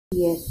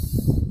Yes.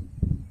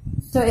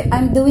 So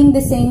I'm doing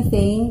the same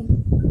thing.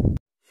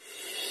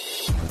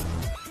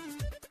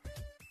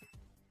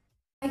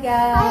 Hi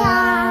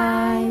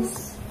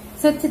guys!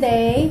 So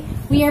today,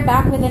 we are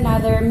back with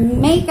another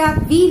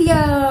makeup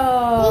video!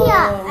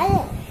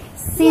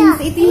 Since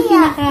ito yung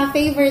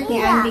pinaka-favorite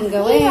ni Anding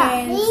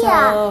gawin.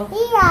 So,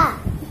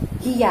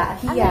 hiya.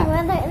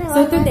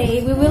 So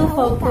today, we will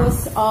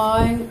focus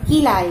on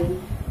Kilay.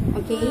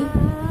 Okay?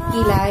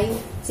 Kilay.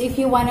 So if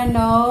you wanna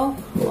know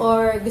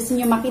or gusto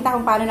niyo makita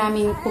kung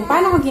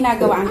paano ko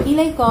ginagawa ang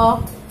kilay ko,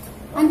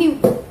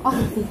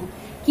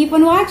 keep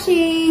on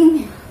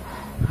watching!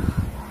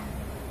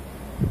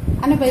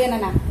 Ano ba yun,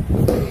 anak?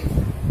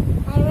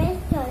 I will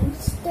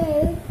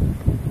stay.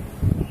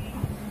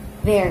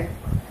 There.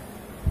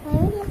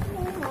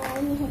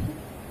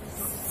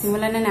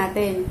 Simulan na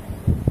natin.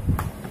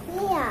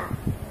 Yeah.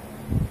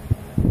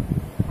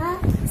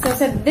 So,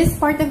 sa this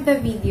part of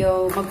the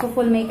video,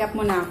 magpo-full makeup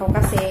muna ako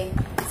kasi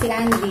si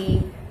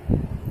Andi,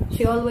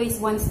 she always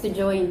wants to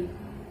join.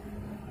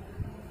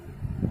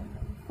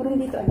 Urong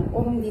dito, anak.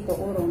 Urong dito,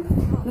 urong.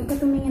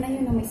 Nagkatumingin,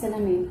 ayun, may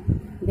salamin.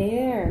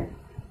 There.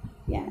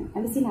 Yan.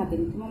 Alisin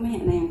natin. Mamaya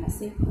na yan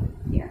kasi.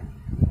 Here.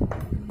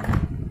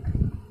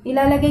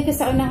 Ilalagay ko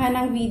sa unahan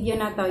ng video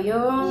na to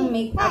yung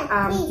makeup,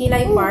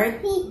 kilay part.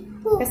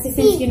 Kasi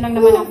since yun lang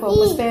naman ang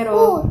focus.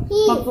 Pero,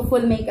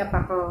 magpo-full makeup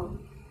ako.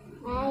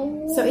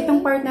 So,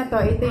 itong part na to,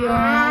 ito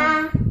yung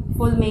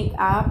full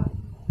makeup.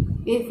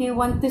 If you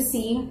want to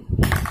see,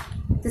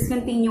 just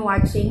continue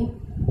watching.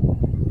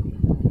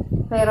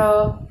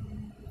 Pero,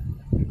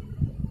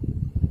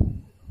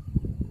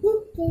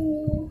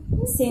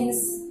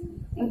 since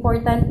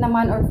important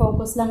naman or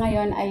focus lang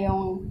ngayon ay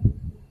yung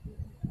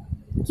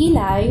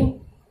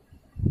kilay,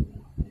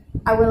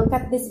 I will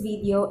cut this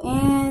video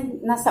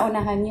and nasa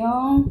unahan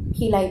yung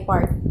kilay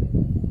part.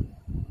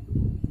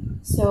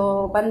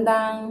 So,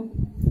 bandang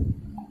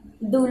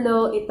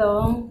dulo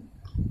itong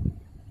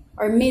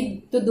or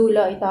mid to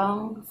dulo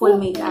itong full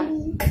makeup.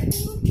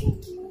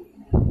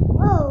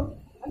 Oh,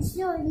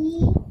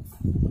 sorry.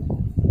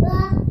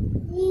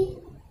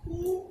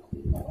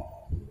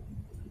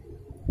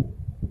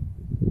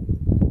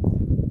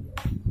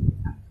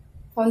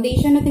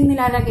 Foundation natin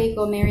nilalagay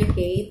ko, Mary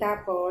Kay.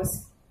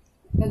 Tapos,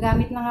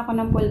 gagamit lang ako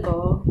ng pulbo.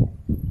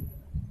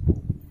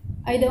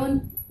 I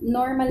don't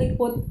normally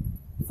put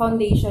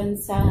foundation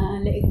sa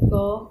leeg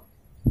ko.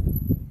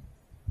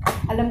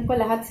 Alam ko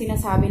lahat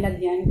sinasabi lang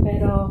yan.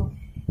 Pero,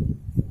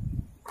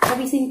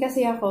 kabisin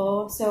kasi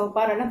ako. So,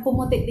 para lang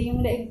pumuti din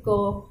yung leeg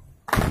ko.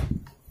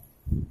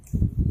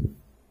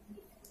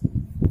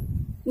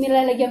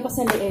 Nilalagyan ko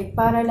sa leeg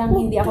para lang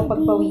hindi ako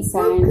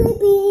pagpawisan.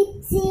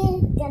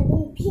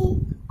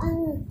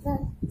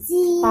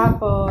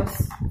 Tapos,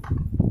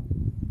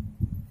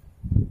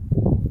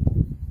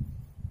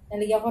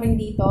 nalagyan ko rin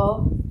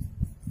dito.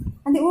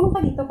 Andi, urong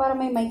ka dito para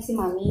may mic si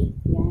Mami.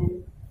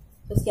 Yan.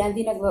 Tapos kaya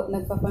hindi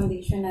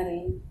nagpa-foundation na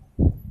rin.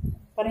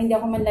 Para hindi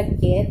ako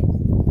manlagkit.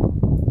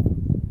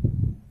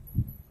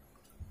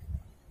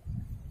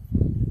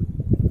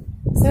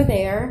 So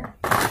there,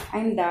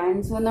 I'm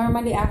done. So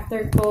normally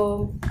after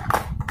ko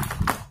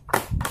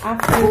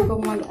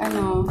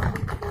mag-ano,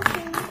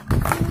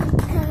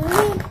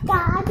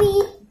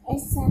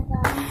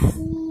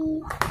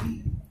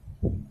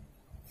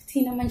 hindi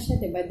naman siya,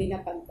 diba? Di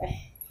na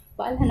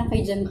paala na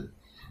kayo dyan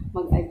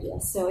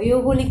mag-adjust. So,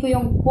 puhuli ko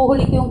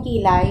yung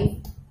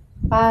kilay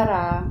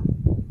para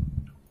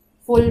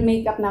full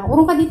makeup na.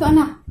 Urong ka dito,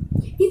 anak.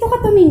 Dito ka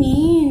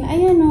tumingin.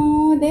 Ayan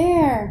o,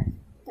 there.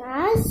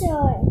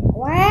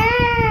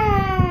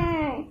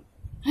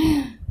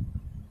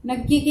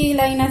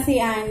 Nagkikilay na si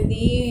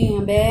Andi.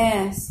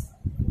 Best.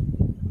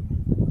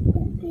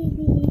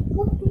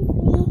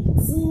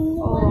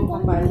 Oh,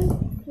 kapal.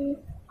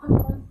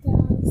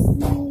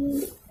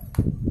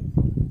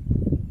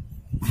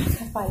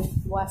 Kapal.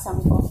 Buwasan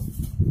ko.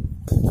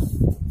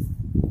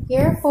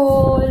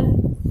 Careful.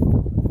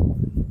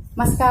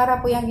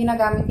 Mascara po yung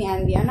ginagamit ni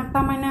Andi. Anak,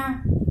 tama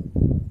na.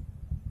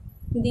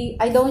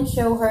 I don't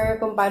show her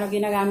kung paano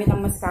ginagamit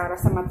ang mascara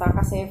sa mata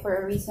kasi for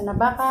a reason na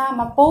baka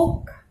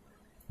mapoke.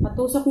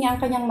 Matusok niya ang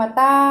kanyang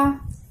mata.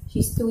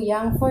 She's too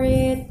young for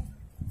it.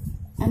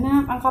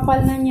 Anak, ang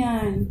kapal na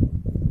niyan.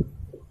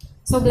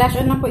 So, blush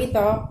on na po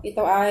ito.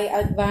 Ito ay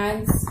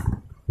Advanced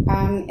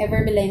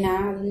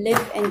Everbelena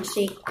Lip and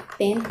Shake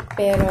Tint.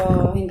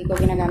 Pero, hindi ko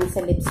ginagamit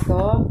sa lips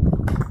ko.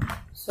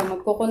 So,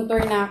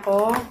 magkukontour na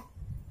ako.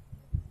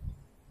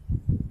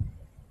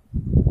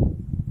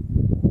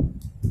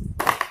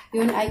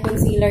 Yun ay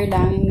concealer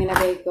lang yung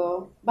nilagay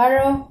ko.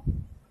 Baro,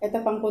 ito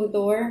pang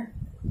contour.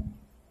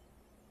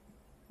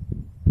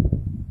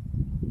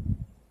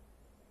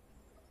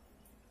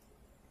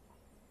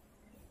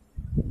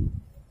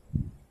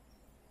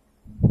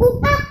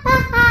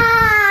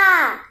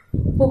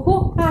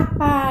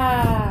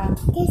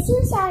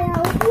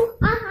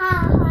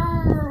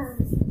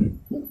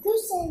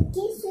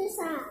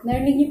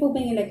 Narinig niyo po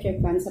ba yung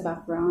electric fan sa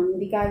background?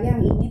 Hindi kaya,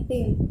 ang init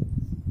eh.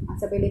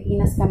 Sa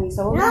Pilipinas kami.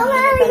 So,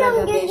 mainit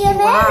talaga, beshi.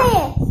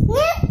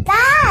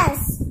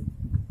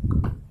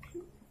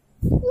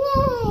 Wow!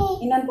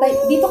 Inantay.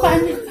 Dito ka,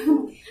 anak.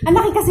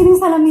 Anak, kasi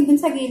ng salamin dun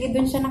sa gilid.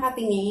 Dun siya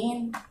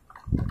nakatingin.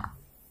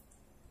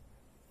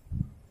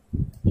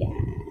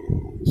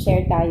 Yan.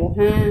 Share tayo,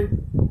 ha?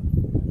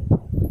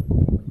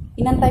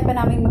 Inantay pa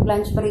namin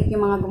mag-lunch break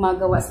yung mga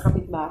gumagawa sa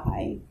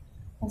kapitbahay.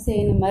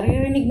 Kasi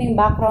maririnig mo yung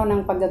background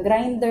ng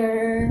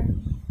pag-grinder,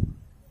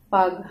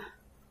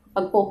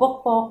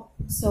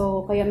 pagpupokpok.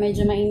 So, kaya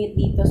medyo mainit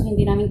dito. So,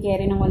 hindi namin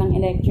carry ng walang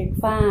electric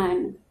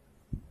fan.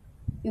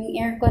 Yung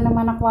aircon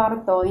naman na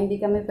kwarto, hindi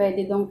kami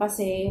pwede doon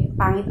kasi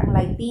pangit ang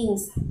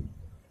lightings.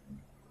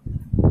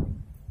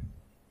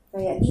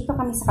 Kaya dito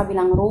kami sa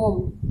kabilang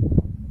room.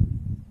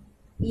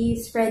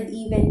 I-spread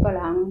even ko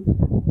lang.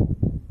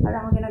 Para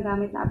akong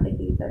ginagamit na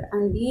applicator.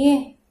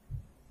 Andi,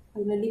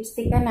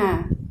 magla-lipstick ka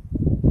na.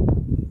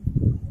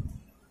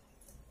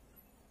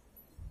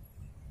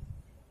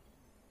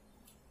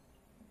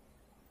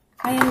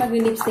 Ayan,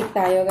 mag-lipstick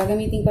tayo.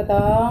 Gagamitin ko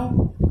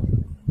tong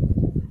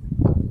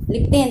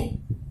lip tint.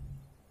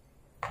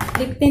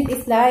 Lip tint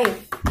is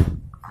life.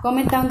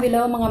 Comment down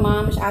below mga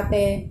moms,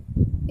 ate,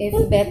 if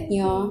bet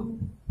nyo,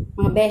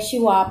 mga beshi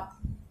wap.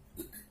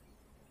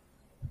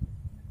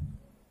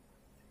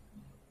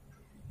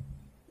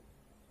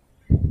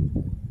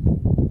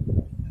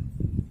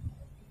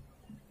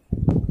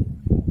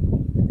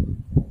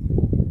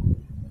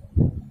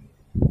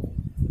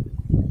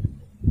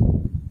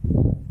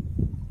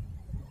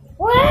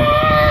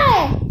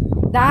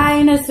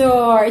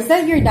 Dinosaur! Is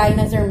that your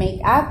dinosaur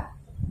makeup?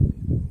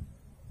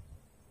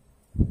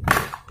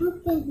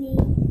 Look at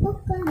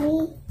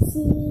me,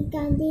 see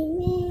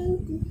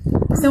Candyman.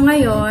 So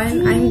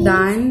ngayon, I'm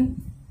done.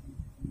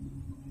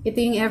 Ito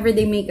yung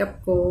everyday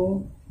makeup ko.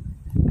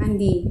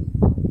 Andi.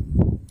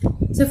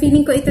 So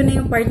feeling ko ito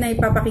na yung part na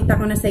ipapakita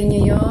ko na sa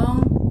inyo yung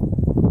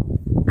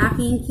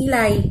aking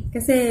kilay.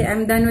 Kasi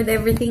I'm done with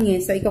everything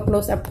eh. So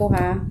iko-close up ko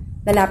ha.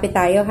 Lalapit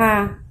tayo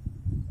ha.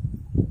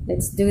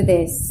 Let's do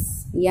this.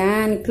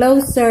 Yan,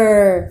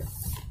 closer.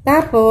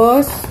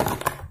 Tapos,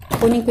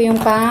 kunin ko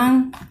yung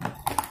pang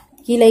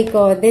kilay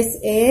ko. This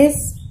is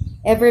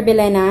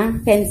Everbelena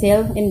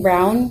pencil in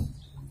brown.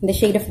 In the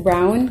shade of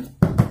brown.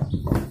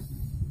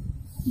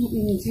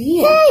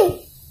 Hey!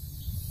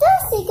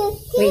 Don't take a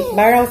kid. Wait,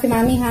 baraw si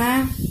mami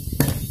ha.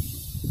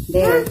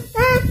 There.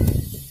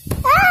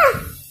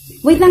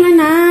 Wait lang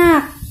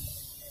anak.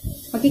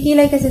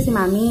 Magkikilay kasi si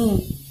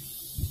mami.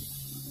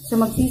 So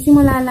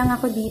magsisimula lang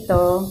ako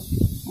dito.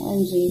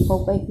 OMG,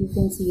 hope you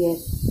can see it.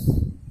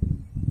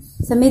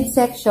 Sa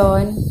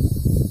midsection,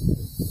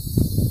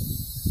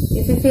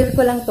 i-fill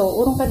ko lang to.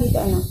 Urong ka dito,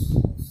 ano?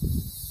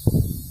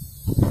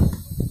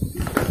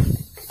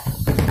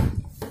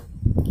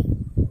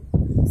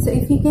 So,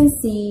 if you can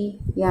see,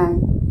 yan.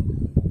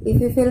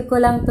 I-fill ko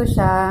lang to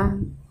siya.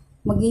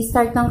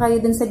 Mag-i-start lang kayo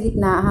dun sa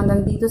gitna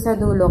hanggang dito sa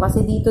dulo.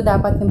 Kasi dito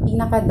dapat yung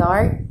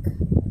pinaka-dark.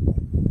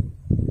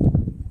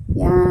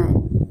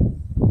 Yan.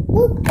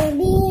 Look at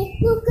me,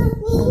 look at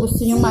me. Kung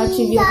gusto nyo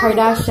ma-achieve yung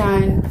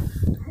Kardashian,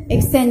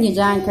 extend nyo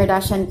dyan,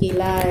 Kardashian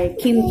Kilay,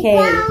 Kim K.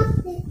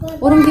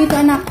 Urong dito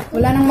anak,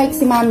 wala nang mic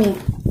si mami.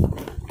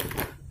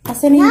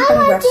 Kasi na yung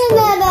pang-brush ko.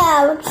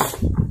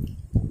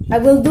 I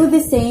will do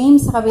the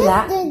same sa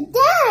kabila.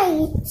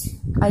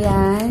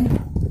 Ayan,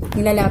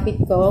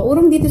 nilalapit ko.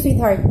 Urong dito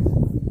sweetheart.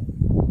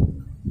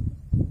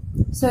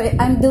 So,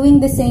 I'm doing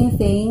the same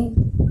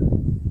thing.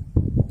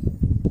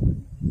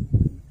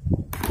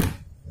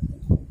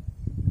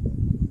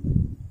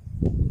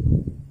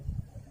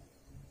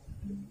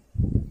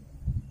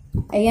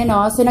 Ayan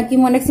o. So,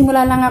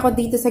 nagsimula lang ako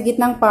dito sa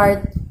gitnang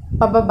part,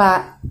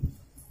 pababa.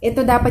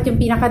 Ito dapat yung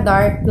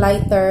pinaka-dark,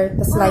 lighter,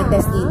 tas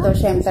lightest dito,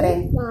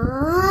 syempre.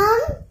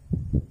 Mom?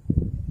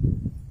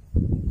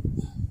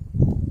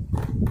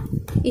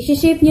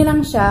 I-shape nyo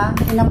lang siya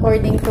in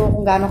according to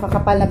kung gaano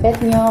kakapal na bet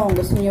nyo, kung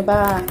gusto nyo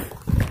ba,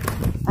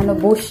 ano,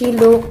 bushy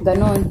look,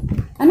 ganun.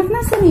 Anak,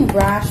 nasa yung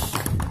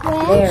brush?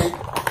 There.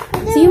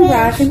 So, yung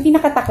brush, yung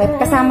pinakatakip,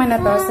 kasama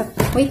na to. So,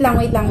 wait lang,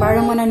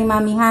 baro muna ni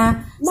mami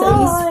ha. So,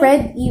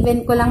 i-spread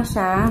even ko lang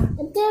siya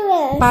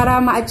para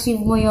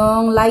ma-achieve mo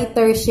yung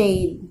lighter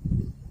shade.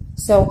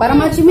 So, para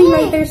ma-achieve mo yung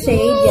lighter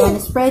shade, yan,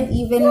 spread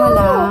even mo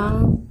lang.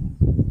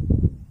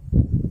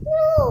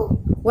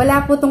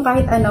 Wala po tong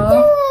kahit ano.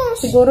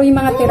 Siguro yung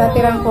mga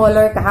tira-tirang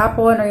color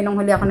kahapon or yung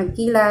huli ako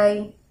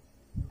nagkilay.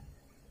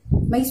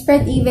 May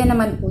spread even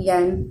naman po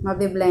yan.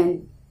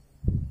 Mabiblend.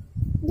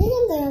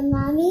 Ganyan ba yan,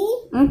 Mami?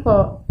 Po.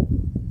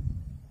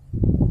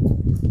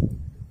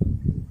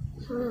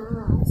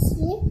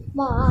 Sleep,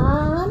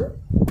 Mom.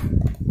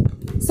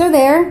 So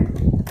there.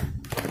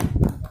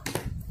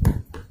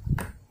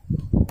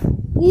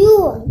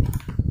 Yun.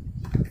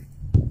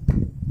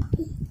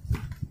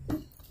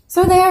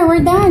 So there,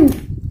 we're done.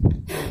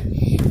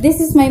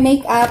 This is my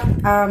makeup,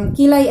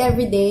 Kilay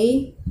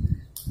everyday.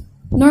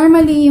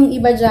 Normally, yung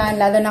iba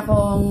dyan, lalo na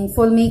kung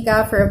full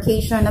makeup for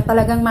occasion, na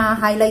talagang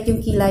ma-highlight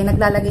yung kilay,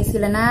 naglalagay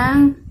sila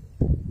ng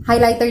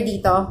highlighter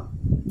dito.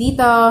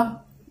 Dito,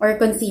 or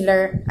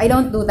concealer. I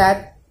don't do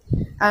that.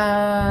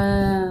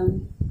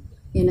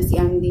 Yun na si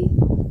Andi.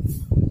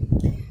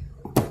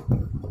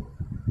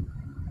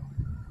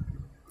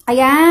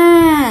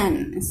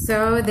 Ayan.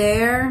 So,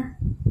 there.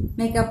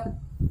 Makeup.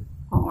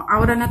 Oh,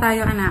 aura na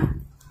tayo,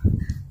 anak.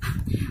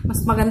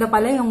 Mas maganda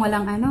pala yung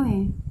walang ano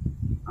eh.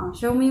 Oh,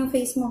 show mo yung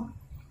face mo.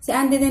 Si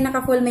Andy din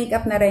naka-full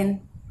makeup na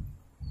rin.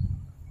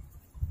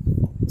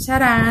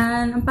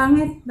 Charan! Ang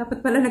pangit.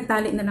 Dapat pala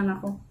nagtali na lang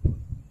ako.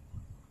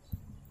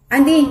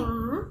 Andy!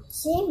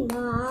 Si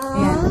Mom.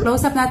 Ayan.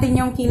 Close up natin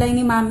yung kilay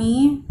ni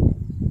Mommy.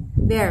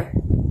 There.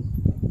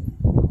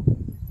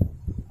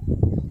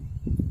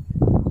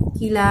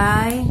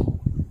 Kilay.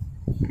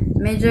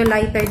 Medyo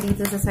lighter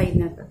dito sa side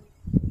na to.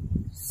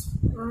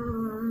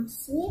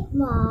 Si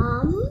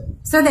Mom.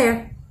 So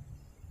there.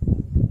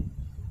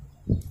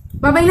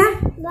 Bye-bye na.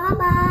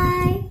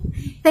 Bye-bye.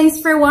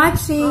 Thanks for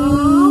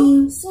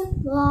watching. Si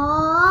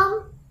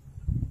Mom.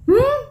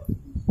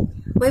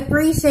 We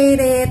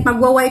appreciate it.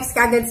 Magwa-wipes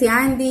kagad si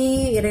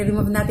Andy.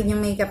 I-remove natin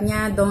yung makeup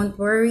niya. Don't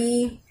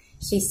worry.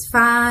 She's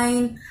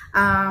fine.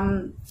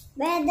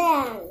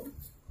 Bedan.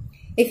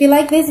 If you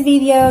like this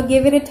video,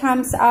 give it a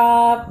thumbs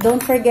up.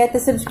 Don't forget to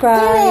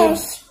subscribe.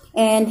 Yes.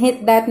 And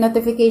hit that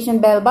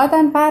notification bell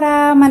button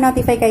para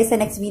ma-notify kayo sa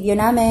next video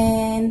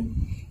namin.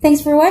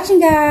 Thanks for watching,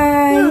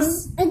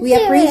 guys. We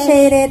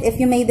appreciate it if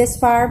you made this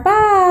far.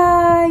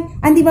 Bye!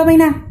 Andy, bye-bye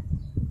na.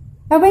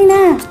 Bye-bye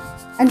na.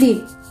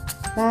 Andy,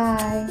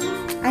 bye.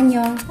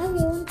 Annyeong.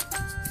 Ayun.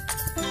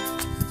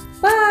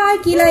 Bye!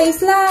 Kilay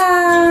is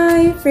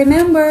life!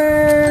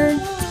 Remember!